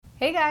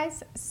Hey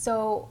guys,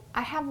 so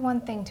I have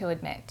one thing to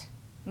admit.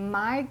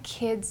 My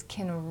kids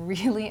can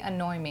really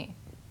annoy me,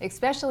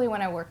 especially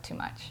when I work too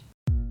much.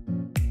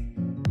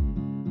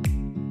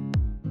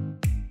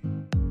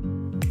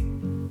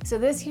 So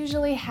this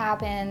usually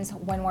happens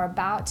when we're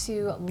about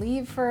to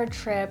leave for a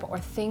trip or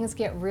things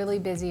get really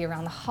busy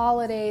around the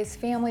holidays,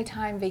 family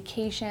time,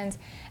 vacations,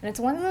 and it's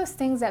one of those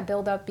things that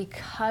build up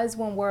because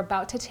when we're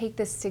about to take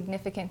this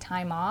significant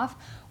time off,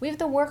 we have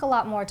to work a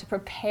lot more to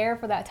prepare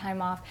for that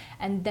time off,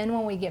 and then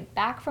when we get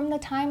back from the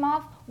time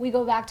off, we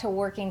go back to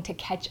working to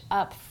catch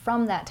up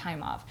from that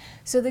time off.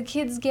 So the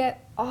kids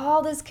get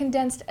all this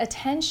condensed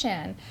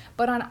attention,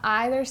 but on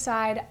either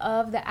side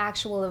of the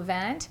actual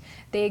event,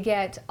 they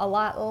get a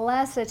lot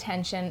less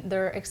attention.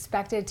 They're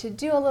expected to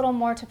do a little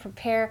more to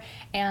prepare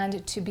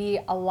and to be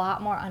a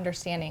lot more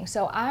understanding.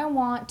 So I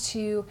want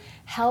to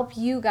help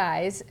you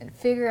guys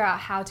figure out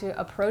how to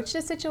approach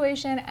the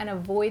situation and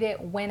avoid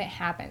it when it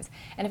happens.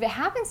 And if it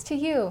happens to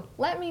you,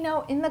 let me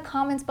know in the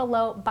comments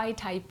below by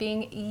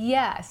typing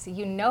yes.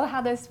 You know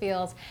how this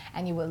feels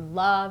and you would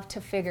love to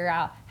figure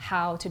out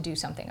how to do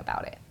something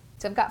about it.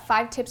 So I've got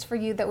 5 tips for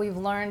you that we've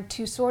learned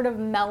to sort of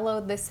mellow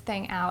this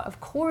thing out.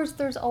 Of course,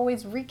 there's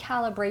always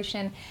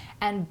recalibration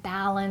and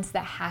balance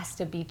that has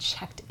to be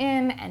checked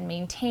in and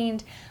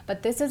maintained,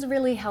 but this has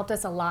really helped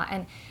us a lot.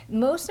 And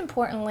most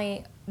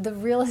importantly, the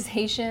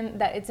realization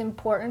that it's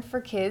important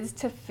for kids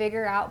to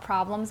figure out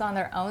problems on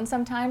their own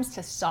sometimes,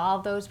 to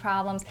solve those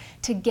problems,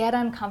 to get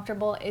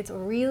uncomfortable. It's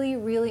really,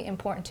 really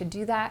important to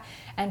do that.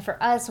 And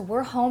for us,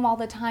 we're home all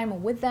the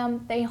time with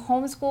them. They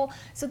homeschool,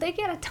 so they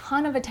get a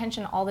ton of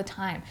attention all the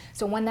time.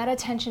 So when that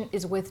attention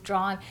is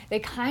withdrawn, they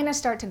kind of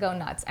start to go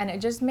nuts, and it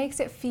just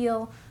makes it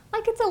feel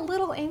like it's a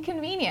little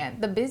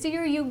inconvenient. The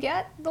busier you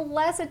get, the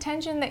less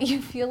attention that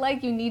you feel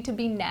like you need to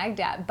be nagged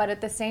at. But at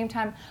the same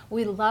time,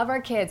 we love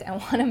our kids and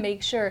want to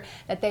make sure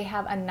that they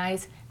have a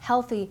nice,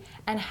 healthy,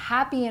 and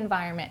happy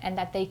environment and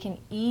that they can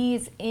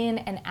ease in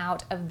and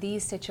out of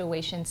these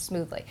situations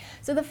smoothly.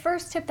 So the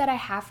first tip that I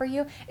have for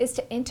you is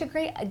to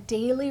integrate a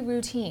daily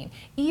routine,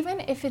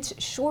 even if it's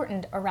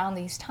shortened around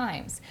these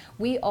times.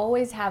 We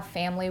always have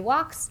family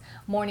walks,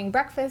 morning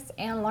breakfast,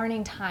 and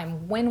learning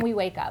time when we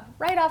wake up,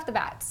 right off the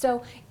bat.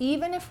 So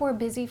even if we're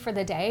busy for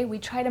the day, we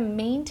try to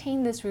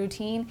maintain this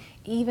routine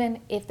even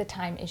if the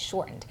time is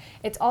shortened.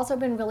 It's also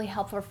been really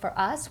helpful for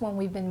us when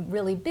we've been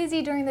really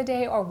busy during the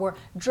day or we're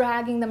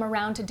dragging them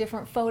around to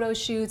different photo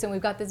shoots and we've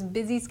got this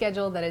busy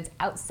schedule that is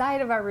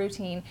outside of our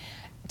routine,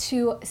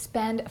 to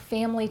spend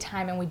family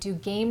time, and we do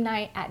game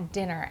night at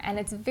dinner. And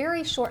it's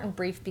very short and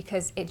brief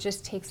because it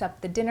just takes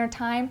up the dinner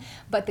time,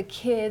 but the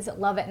kids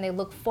love it and they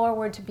look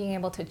forward to being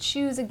able to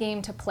choose a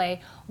game to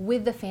play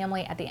with the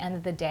family at the end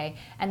of the day.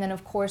 And then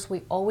of course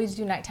we always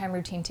do nighttime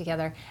routine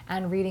together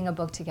and reading a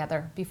book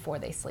together before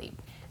they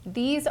sleep.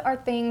 These are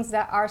things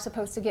that are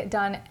supposed to get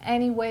done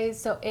anyways,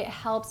 so it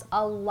helps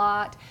a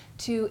lot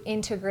to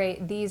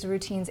integrate these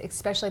routines,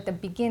 especially at the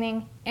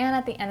beginning and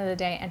at the end of the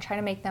day, and try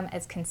to make them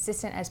as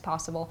consistent as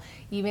possible,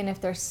 even if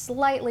they're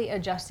slightly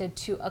adjusted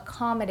to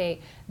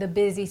accommodate the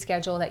busy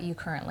schedule that you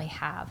currently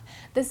have.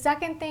 The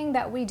second thing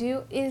that we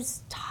do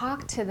is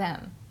talk to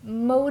them.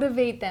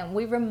 Motivate them.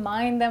 We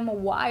remind them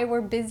why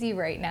we're busy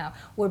right now.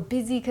 We're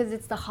busy because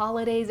it's the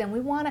holidays and we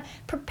want to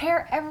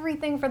prepare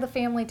everything for the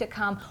family to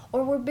come,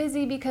 or we're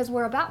busy because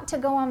we're about to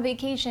go on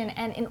vacation,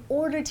 and in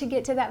order to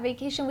get to that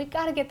vacation, we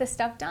got to get this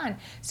stuff done.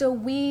 So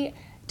we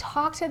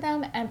talk to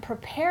them and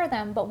prepare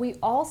them, but we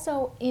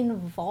also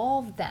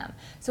involve them.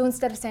 So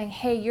instead of saying,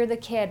 hey, you're the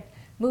kid,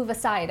 move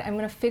aside, I'm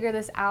going to figure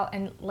this out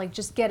and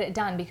just get it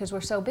done because we're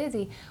so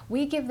busy,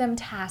 we give them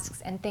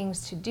tasks and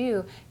things to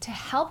do to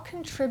help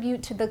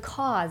contribute to the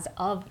cause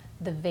of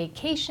the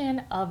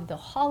vacation, of the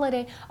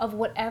holiday, of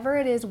whatever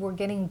it is we're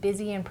getting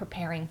busy and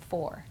preparing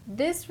for.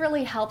 This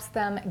really helps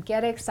them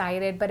get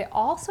excited, but it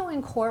also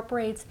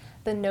incorporates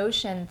the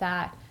notion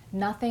that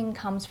nothing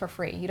comes for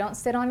free. You don't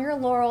sit on your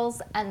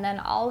laurels and then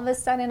all of a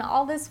sudden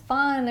all this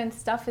fun and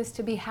stuff is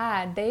to be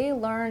had. They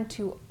learn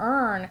to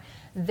earn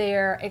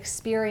their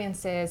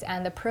experiences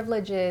and the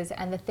privileges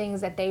and the things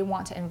that they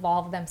want to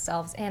involve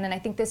themselves in. And I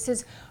think this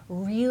is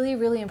really,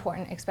 really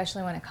important,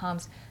 especially when it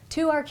comes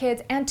to our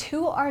kids and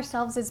to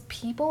ourselves as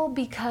people,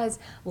 because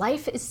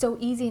life is so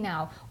easy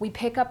now. We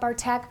pick up our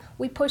tech,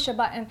 we push a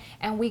button,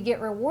 and we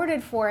get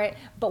rewarded for it.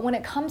 But when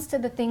it comes to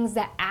the things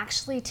that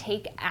actually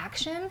take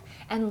action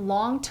and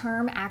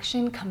long-term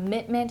action,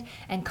 commitment,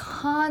 and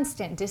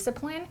constant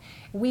discipline,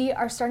 we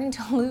are starting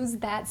to lose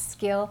that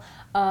skill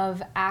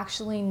of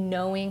actually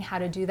knowing how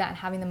to do that and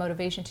having the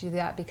motivation to do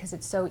that, because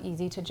it's so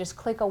easy to just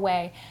click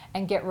away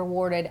and get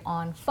rewarded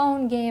on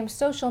phone games,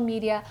 social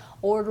media,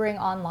 ordering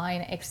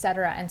online,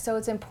 etc. And so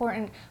it's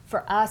important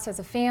for us as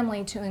a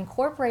family to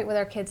incorporate with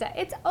our kids that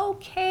it's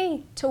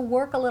okay to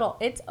work a little,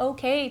 it's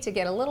okay to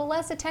get a little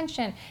less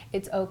attention,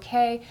 it's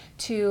okay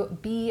to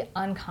be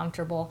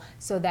uncomfortable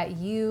so that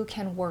you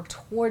can work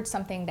towards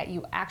something that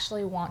you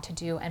actually want to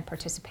do and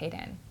participate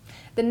in.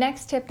 The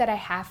next tip that I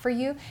have for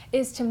you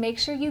is to make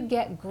sure you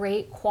get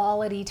great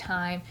quality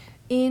time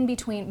in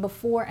between,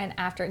 before and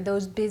after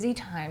those busy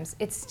times,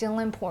 it's still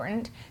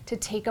important to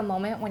take a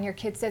moment when your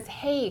kid says,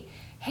 hey,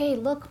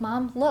 look,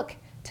 mom, look,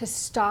 to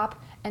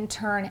stop and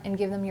turn and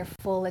give them your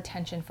full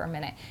attention for a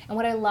minute. And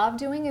what I love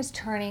doing is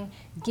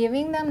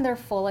giving them their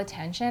full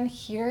attention,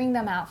 hearing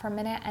them out for a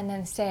minute, and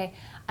then say,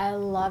 I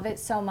love it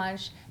so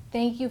much.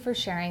 Thank you for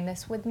sharing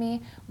this with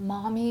me.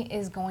 Mommy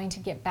is going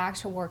to get back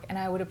to work, and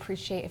I would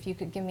appreciate if you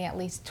could give me at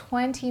least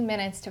 20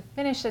 minutes to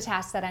finish the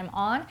task that I'm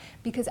on,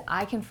 because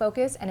I can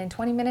focus, and in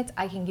 20 minutes,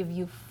 I can give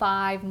you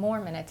 5 more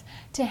minutes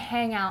to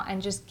hang out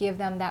and just give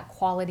them that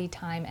quality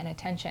time and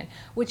attention,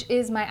 which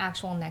is my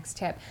actual next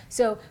tip.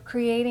 So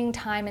creating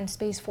time and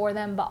space for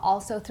them, but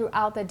also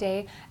throughout the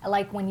day,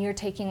 like when you're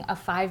taking a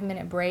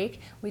 5-minute break,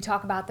 we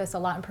talk about this a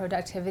lot in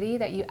productivity,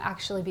 that you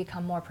actually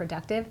become more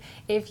productive.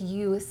 If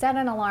you set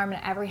an alarm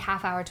and every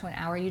half hour to an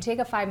hour, you take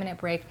a 5-minute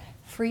break,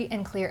 free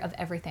and clear of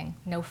everything.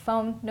 No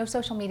phone, no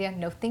social media,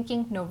 no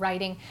thinking, no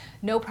writing,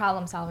 no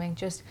problem solving,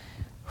 just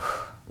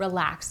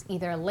relax.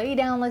 Either lay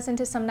down, listen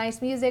to some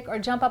nice music, or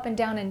jump up and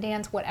down and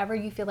dance, whatever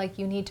you feel like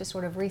you need to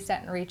sort of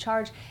reset and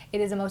recharge. It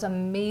is the most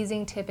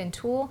amazing tip and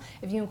tool.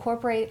 If you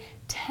incorporate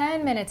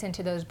 10 minutes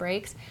into those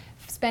breaks,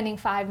 spending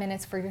 5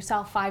 minutes for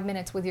yourself, 5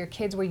 minutes with your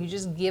kids where you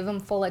just give them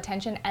full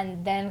attention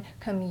and then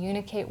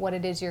communicate what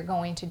it is you're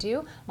going to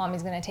do.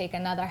 Mommy's going to take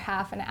another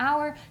half an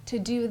hour to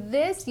do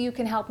this. You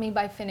can help me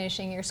by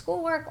finishing your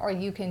schoolwork, or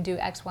you can do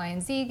X, Y,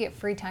 and Z, get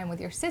free time with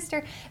your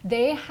sister.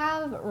 They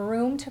have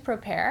room to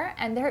prepare,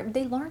 and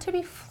they learn to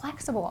be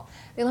flexible.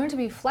 They learn to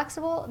be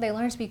flexible, they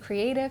learn to be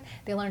creative,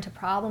 they learn to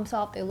problem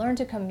solve, they learn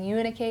to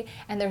communicate,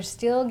 and they're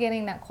still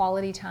getting that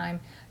quality time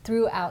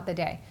throughout the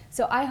day.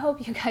 So I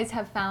hope you guys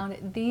have found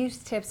these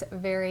tips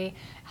very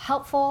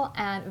helpful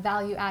and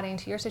value adding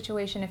to your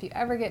situation. If you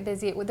ever get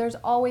busy, there's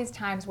always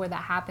times where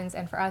that happens,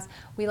 and for us,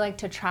 we like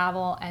to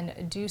travel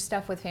and do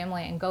stuff with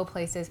family and go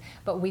places,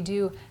 but we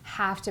do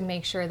have to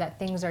make sure that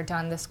things are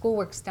done, the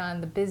schoolwork's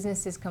done, the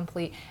business is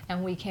complete,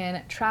 and we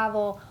can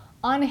travel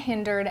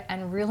unhindered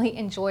and really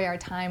enjoy our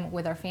time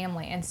with our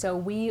family. And so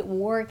we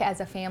work as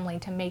a family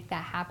to make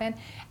that happen,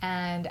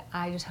 and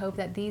I just hope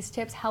that these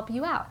tips help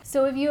you out.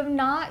 So if you have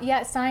not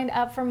yet signed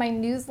up for my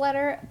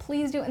newsletter,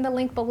 please do it in the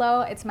link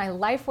below. It's my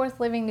Life Worth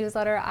Living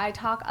newsletter. I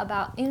talk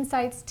about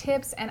insights,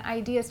 tips, and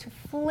ideas to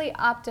fully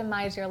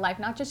optimize your life,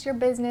 not just your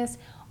business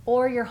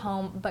or your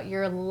home, but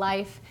your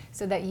life,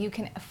 so that you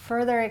can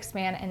further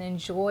expand and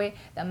enjoy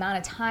the amount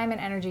of time and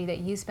energy that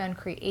you spend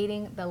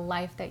creating the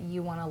life that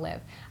you want to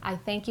live. I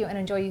thank you and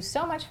enjoy you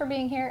so much for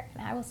being here,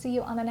 and I will see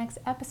you on the next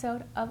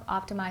episode of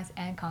Optimize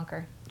and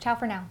Conquer. Ciao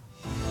for now.